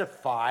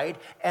justified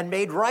and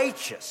made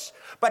righteous.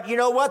 But you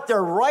know what?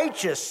 Their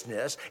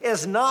righteousness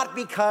is not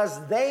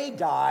because they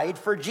died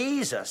for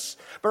Jesus,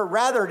 but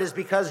rather it is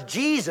because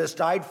Jesus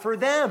died for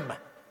them.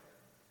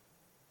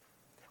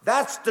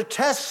 That's the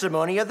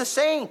testimony of the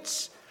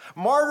saints.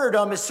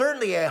 Martyrdom is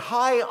certainly a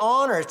high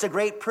honor. It's a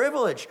great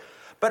privilege.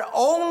 But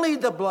only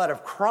the blood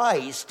of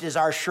Christ is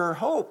our sure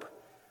hope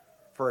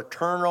for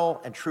eternal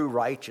and true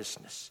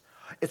righteousness.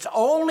 It's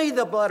only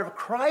the blood of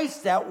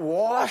Christ that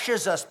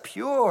washes us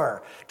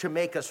pure to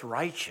make us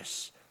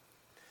righteous.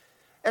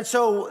 And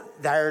so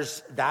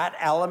there's that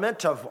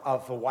element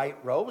of the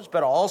white robes,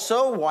 but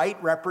also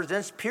white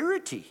represents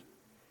purity.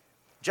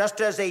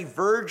 Just as a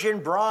virgin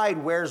bride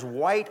wears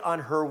white on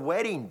her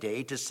wedding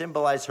day to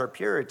symbolize her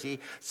purity,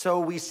 so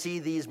we see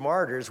these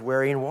martyrs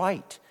wearing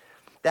white.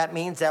 That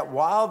means that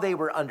while they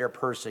were under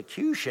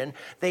persecution,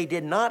 they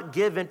did not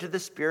give into the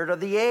spirit of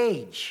the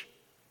age.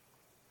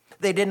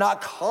 They did not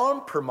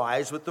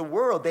compromise with the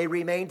world. They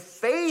remained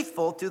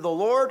faithful to the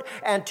Lord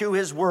and to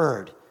his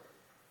word.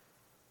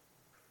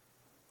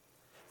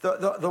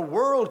 The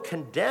world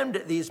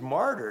condemned these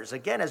martyrs,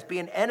 again, as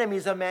being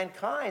enemies of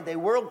mankind. The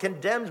world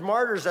condemns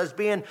martyrs as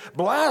being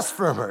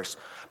blasphemers.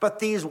 But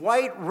these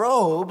white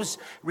robes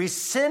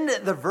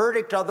rescinded the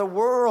verdict of the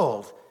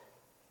world,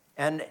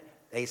 and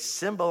they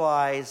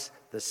symbolize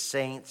the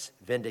saints'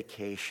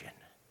 vindication.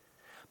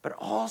 But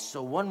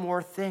also, one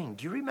more thing.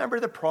 Do you remember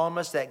the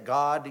promise that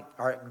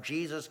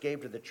Jesus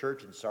gave to the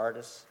church in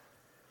Sardis?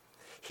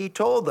 He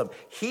told them,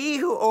 he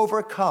who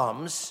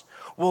overcomes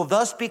will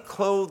thus be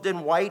clothed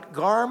in white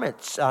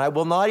garments. I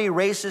will not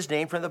erase his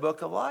name from the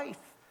book of life.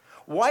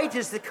 White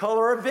is the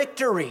color of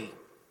victory.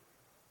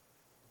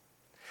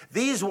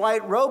 These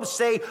white robes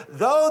say,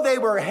 though they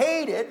were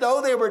hated,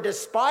 though they were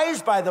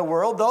despised by the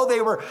world, though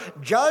they were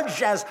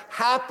judged as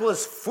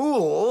hapless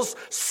fools,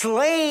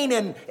 slain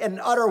in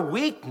utter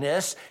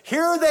weakness,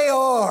 here they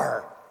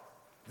are,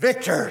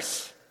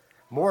 victors.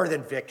 More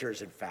than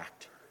victors, in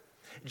fact.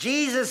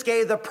 Jesus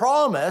gave the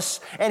promise,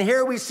 and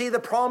here we see the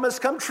promise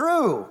come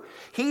true.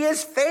 He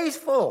is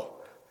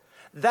faithful.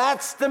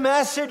 That's the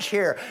message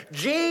here.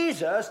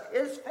 Jesus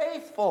is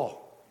faithful.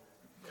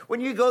 When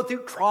you go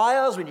through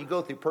trials, when you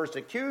go through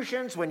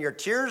persecutions, when your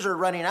tears are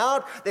running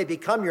out, they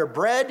become your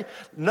bread.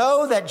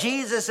 Know that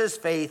Jesus is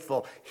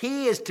faithful.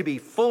 He is to be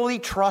fully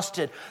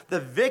trusted. The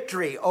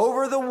victory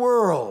over the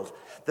world,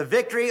 the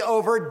victory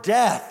over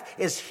death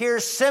is here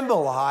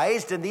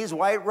symbolized in these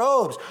white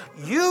robes.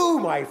 You,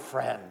 my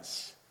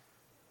friends,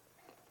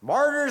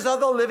 martyrs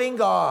of the living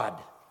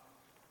God,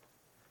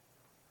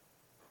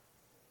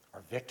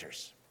 are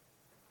victors.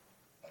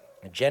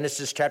 In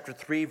Genesis chapter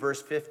 3,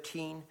 verse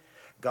 15,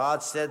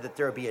 God said that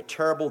there would be a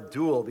terrible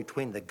duel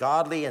between the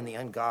godly and the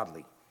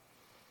ungodly.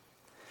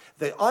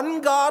 The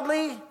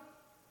ungodly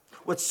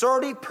would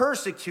sorely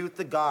persecute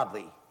the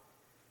godly.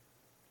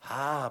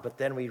 But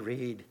then we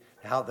read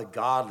how the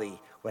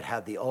godly would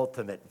have the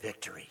ultimate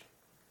victory.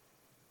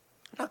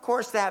 And of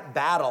course, that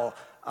battle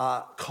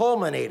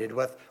culminated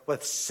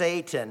with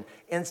Satan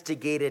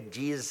instigated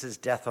Jesus'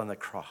 death on the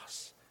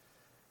cross.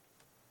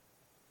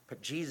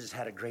 But Jesus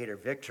had a greater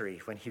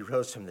victory when he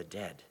rose from the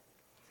dead.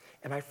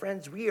 And my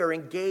friends, we are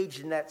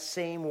engaged in that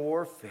same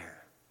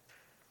warfare.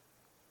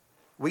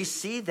 We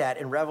see that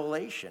in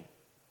Revelation.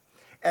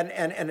 And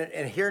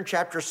here in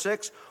chapter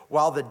 6,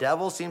 while the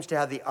devil seems to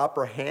have the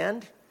upper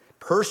hand,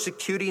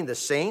 persecuting the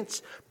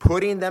saints,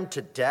 putting them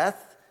to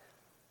death,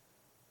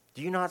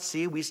 do you not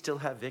see we still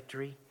have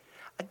victory?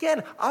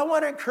 Again, I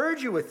want to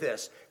encourage you with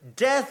this.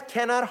 Death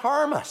cannot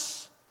harm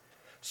us.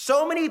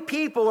 So many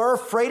people are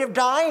afraid of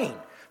dying.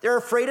 They're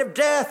afraid of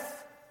death.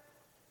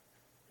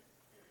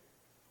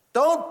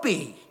 Don't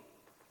be.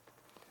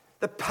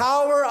 The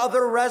power of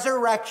the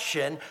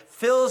resurrection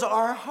fills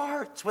our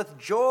hearts with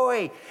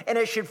joy, and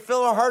it should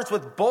fill our hearts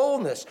with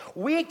boldness.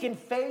 We can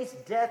face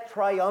death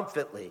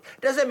triumphantly.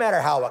 It doesn't matter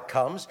how it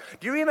comes.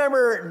 Do you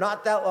remember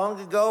not that long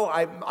ago,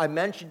 I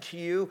mentioned to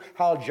you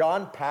how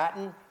John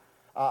Patton,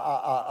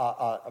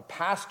 a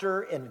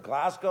pastor in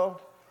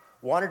Glasgow,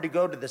 wanted to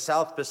go to the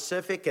South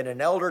Pacific, and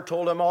an elder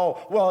told him,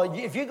 well,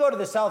 if you go to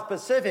the South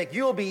Pacific,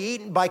 you'll be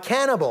eaten by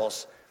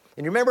cannibals.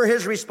 And you remember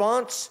his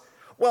response?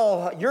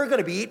 Well, you're going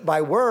to be eaten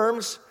by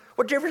worms.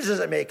 What difference does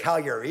it make how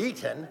you're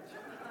eaten?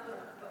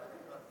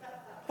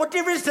 What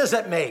difference does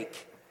it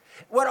make?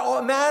 What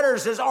all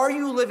matters is, are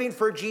you living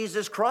for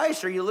Jesus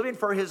Christ? Are you living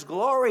for his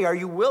glory? Are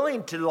you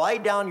willing to lay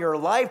down your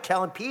life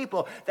telling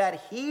people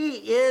that he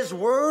is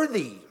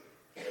worthy?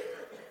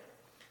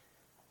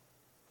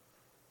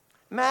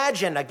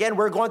 Imagine, again,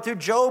 we're going through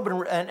Job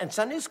and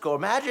Sunday school.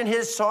 Imagine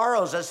his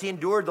sorrows as he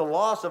endured the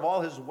loss of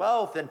all his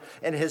wealth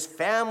and his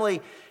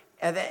family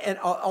and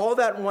all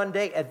that in one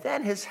day. And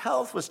then his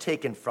health was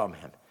taken from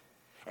him.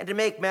 And to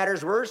make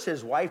matters worse,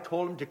 his wife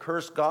told him to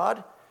curse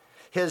God.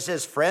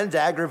 His friends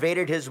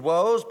aggravated his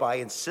woes by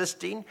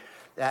insisting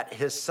that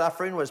his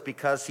suffering was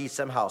because he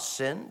somehow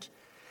sinned.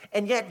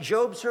 And yet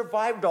Job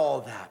survived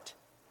all that.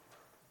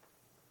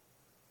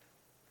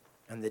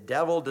 And the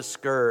devil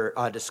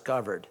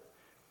discovered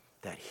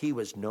that he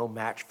was no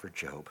match for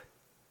Job.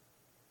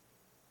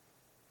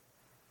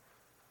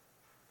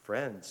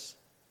 Friends,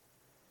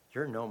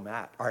 you're no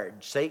match, or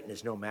Satan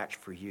is no match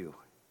for you.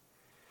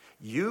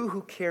 You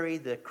who carry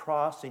the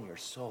cross in your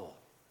soul,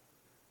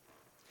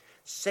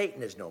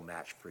 Satan is no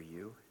match for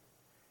you.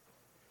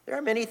 There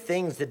are many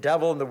things the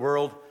devil in the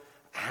world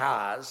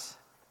has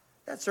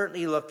that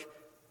certainly look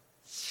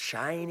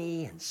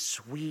shiny and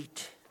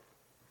sweet.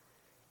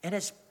 And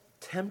it's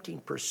tempting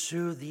to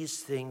pursue these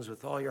things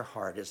with all your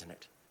heart, isn't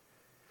it?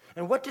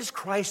 And what does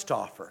Christ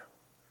offer?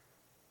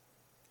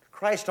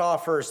 Christ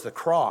offers the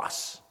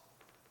cross.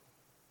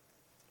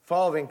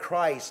 Following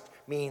Christ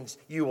means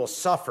you will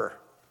suffer.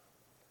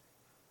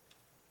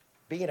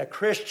 Being a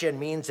Christian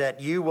means that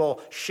you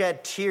will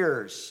shed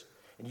tears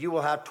and you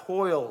will have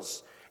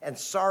toils and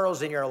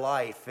sorrows in your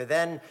life. And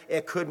then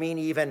it could mean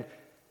even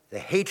the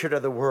hatred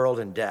of the world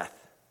and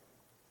death.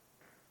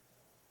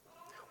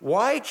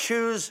 Why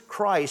choose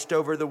Christ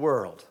over the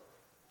world?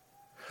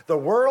 The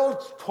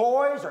world's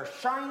toys are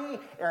shiny,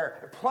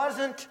 are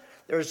pleasant.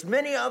 There's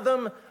many of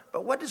them.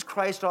 But what does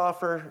Christ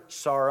offer?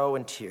 Sorrow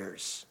and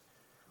tears.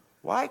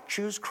 Why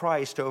choose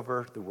Christ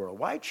over the world?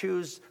 Why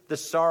choose the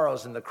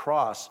sorrows and the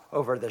cross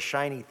over the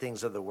shiny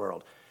things of the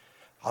world?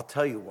 I'll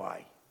tell you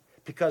why.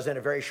 Because in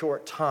a very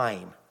short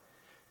time,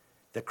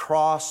 the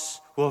cross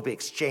will be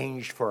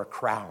exchanged for a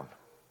crown.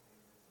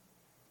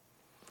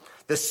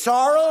 The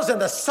sorrows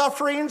and the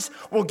sufferings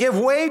will give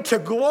way to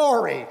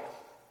glory.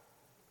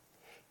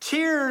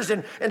 Tears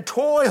and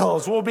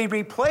toils will be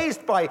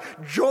replaced by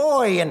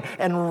joy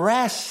and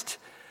rest.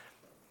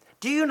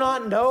 Do you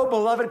not know,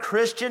 beloved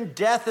Christian,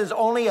 death is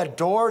only a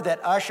door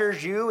that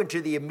ushers you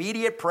into the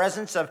immediate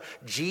presence of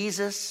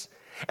Jesus?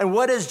 And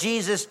what does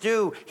Jesus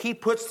do? He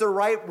puts the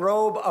right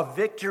robe of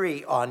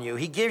victory on you.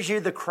 He gives you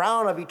the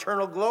crown of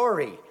eternal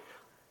glory.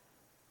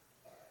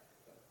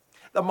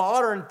 The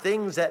modern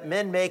things that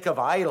men make of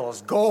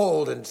idols,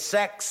 gold and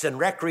sex and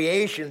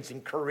recreations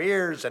and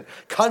careers and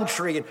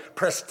country and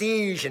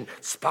prestige and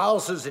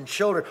spouses and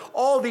children,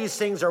 all these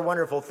things are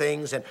wonderful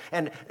things,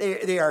 and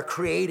they are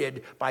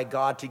created by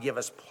God to give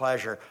us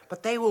pleasure.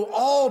 But they will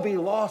all be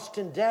lost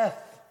in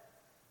death.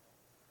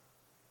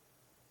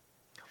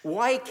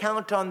 Why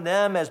count on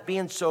them as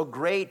being so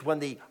great when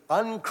the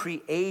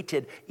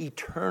uncreated,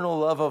 eternal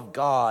love of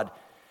God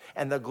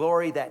and the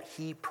glory that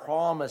he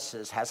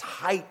promises has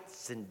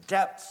heights and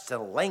depths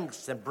and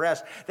lengths and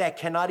breadths that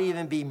cannot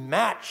even be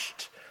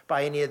matched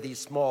by any of these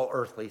small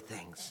earthly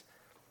things?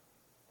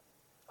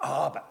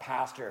 Oh, but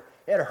Pastor,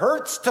 it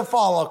hurts to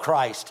follow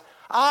Christ.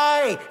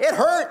 Aye, it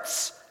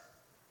hurts.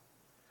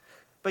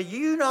 But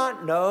you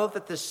not know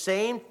that the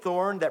same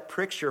thorn that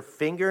pricks your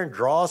finger and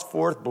draws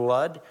forth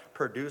blood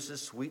produces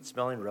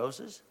sweet-smelling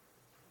roses?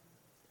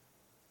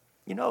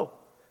 You know,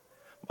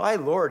 my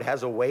Lord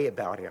has a way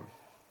about him.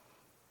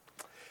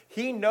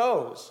 He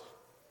knows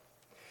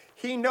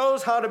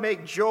how to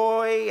make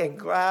joy and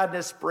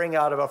gladness spring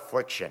out of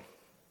affliction.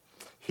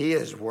 He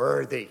is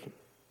worthy.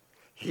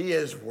 He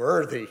is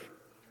worthy.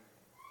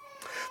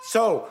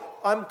 So,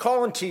 I'm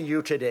calling to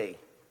you today.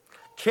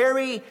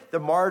 Carry the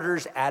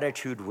martyr's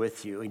attitude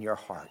with you in your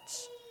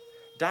hearts.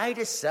 Die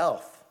to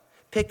self.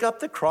 Pick up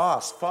the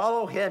cross.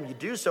 Follow him. You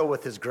do so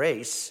with his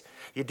grace.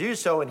 You do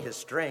so in his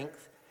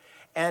strength.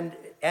 And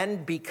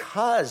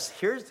because,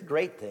 here's the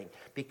great thing,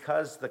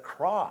 because the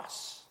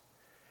cross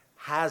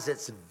has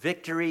its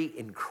victory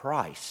in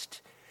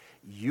Christ,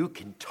 you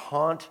can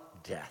taunt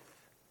death.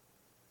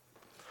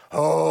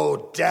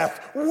 Oh,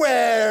 death,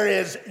 where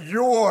is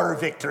your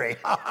victory?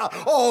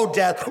 Oh,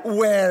 death,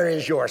 where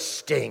is your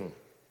sting?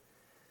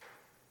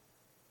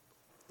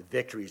 The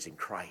victory is in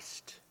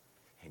Christ,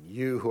 and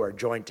you who are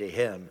joined to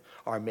him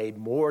are made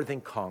more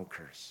than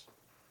conquerors.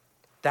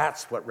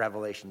 That's what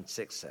Revelation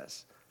 6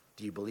 says.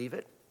 Do you believe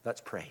it?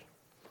 Let's pray.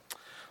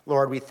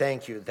 Lord, we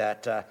thank you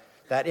that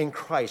in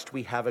Christ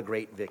we have a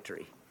great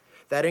victory.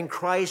 That in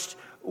Christ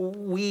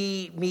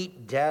we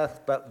meet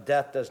death, but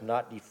death does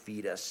not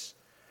defeat us.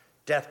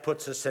 Death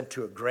puts us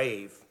into a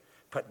grave,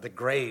 but the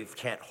grave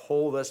can't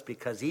hold us,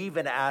 because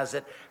even as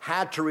it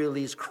had to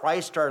release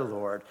Christ our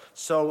Lord,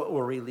 so it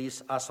will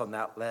release us on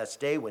that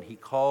last day when he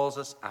calls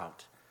us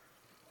out.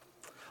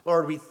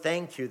 Lord, we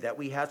thank you that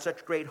we have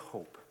such great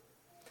hope,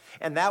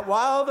 and that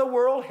while the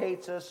world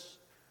hates us,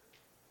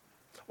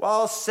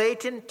 while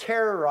Satan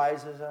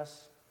terrorizes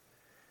us,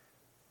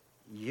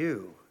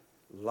 you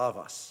love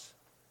us,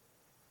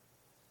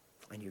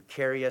 and you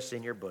carry us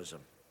in your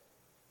bosom.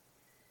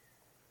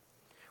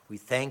 We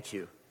thank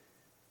you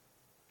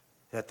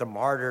that the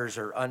martyrs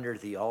are under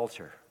the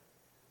altar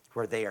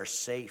where they are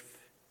safe.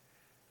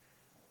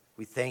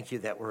 We thank you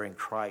that we're in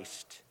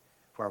Christ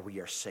where we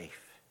are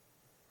safe.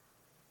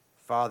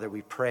 Father,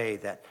 we pray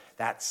that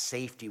that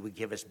safety would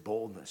give us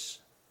boldness.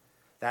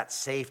 That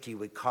safety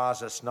would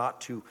cause us not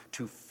to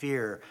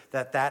fear,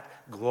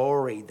 that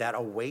glory that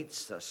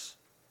awaits us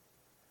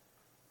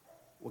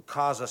would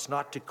cause us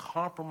not to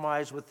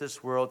compromise with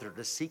this world or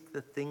to seek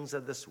the things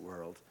of this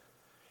world.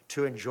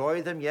 To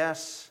enjoy them,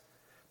 yes,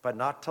 but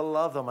not to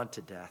love them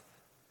unto death,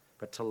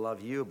 but to love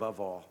you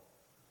above all.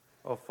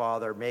 Oh,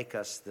 Father, make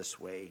us this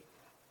way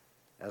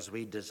as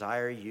we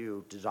desire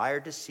you, desire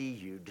to see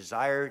you,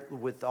 desire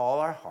with all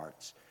our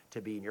hearts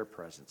to be in your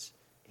presence.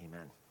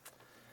 Amen.